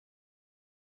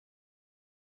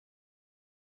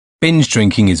Binge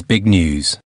drinking is big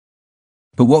news.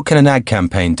 But what can an ad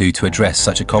campaign do to address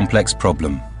such a complex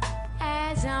problem?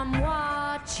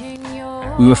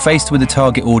 We were faced with a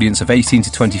target audience of 18 to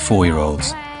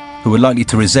 24-year-olds who were likely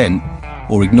to resent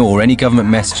or ignore any government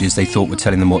messages they thought were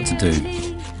telling them what to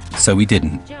do. So we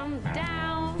didn't.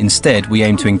 Instead, we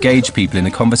aimed to engage people in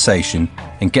a conversation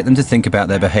and get them to think about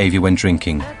their behaviour when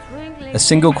drinking. A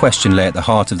single question lay at the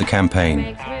heart of the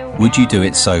campaign: would you do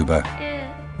it sober?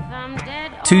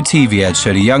 Two TV ads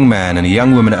showed a young man and a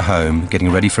young woman at home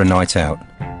getting ready for a night out,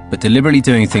 but deliberately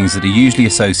doing things that are usually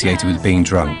associated with being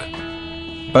drunk.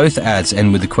 Both ads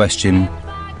end with the question,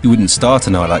 "You wouldn't start a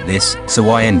night like this, so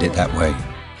why end it that way?"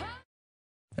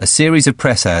 A series of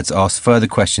press ads asked further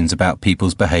questions about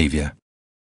people's behaviour.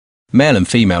 Male and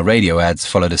female radio ads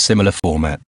followed a similar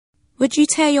format. Would you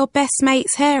tear your best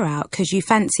mate's hair out because you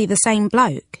fancy the same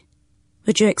bloke?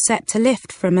 Would you accept a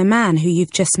lift from a man who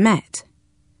you've just met?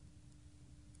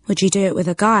 Would you do it with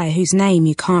a guy whose name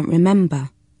you can't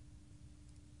remember?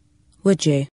 Would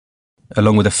you?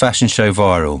 Along with a fashion show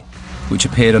viral, which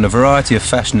appeared on a variety of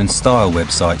fashion and style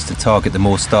websites to target the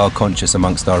more style-conscious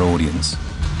amongst our audience.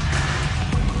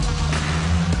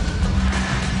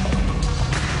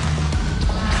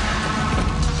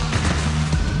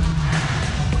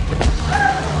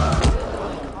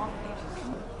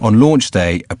 On launch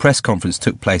day, a press conference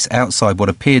took place outside what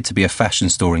appeared to be a fashion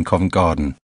store in Covent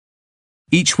Garden.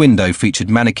 Each window featured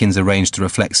mannequins arranged to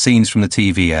reflect scenes from the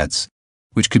TV ads,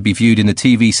 which could be viewed in the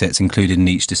TV sets included in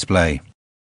each display.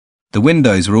 The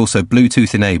windows were also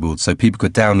Bluetooth enabled so people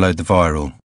could download the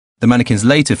viral. The mannequins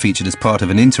later featured as part of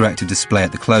an interactive display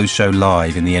at the closed show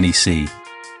live in the NEC.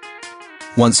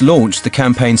 Once launched, the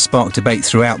campaign sparked debate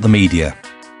throughout the media.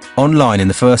 Online in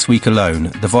the first week alone,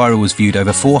 the viral was viewed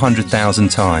over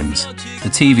 400,000 times, the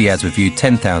TV ads were viewed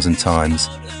 10,000 times,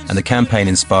 and the campaign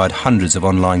inspired hundreds of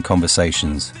online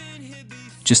conversations.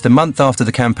 Just a month after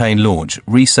the campaign launch,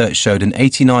 research showed an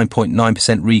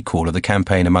 89.9% recall of the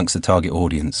campaign amongst the target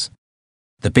audience.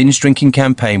 The binge drinking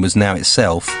campaign was now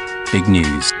itself big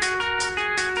news.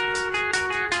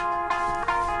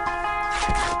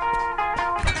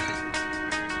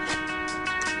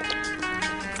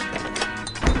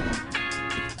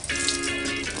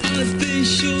 I've been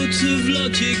short of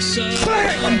logic, so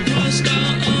I'm passed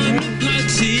out on the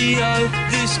patio,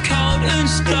 this cold and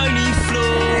stony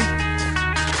floor.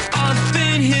 I've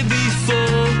been here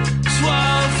before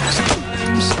 12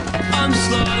 times. I'm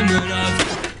slime and I've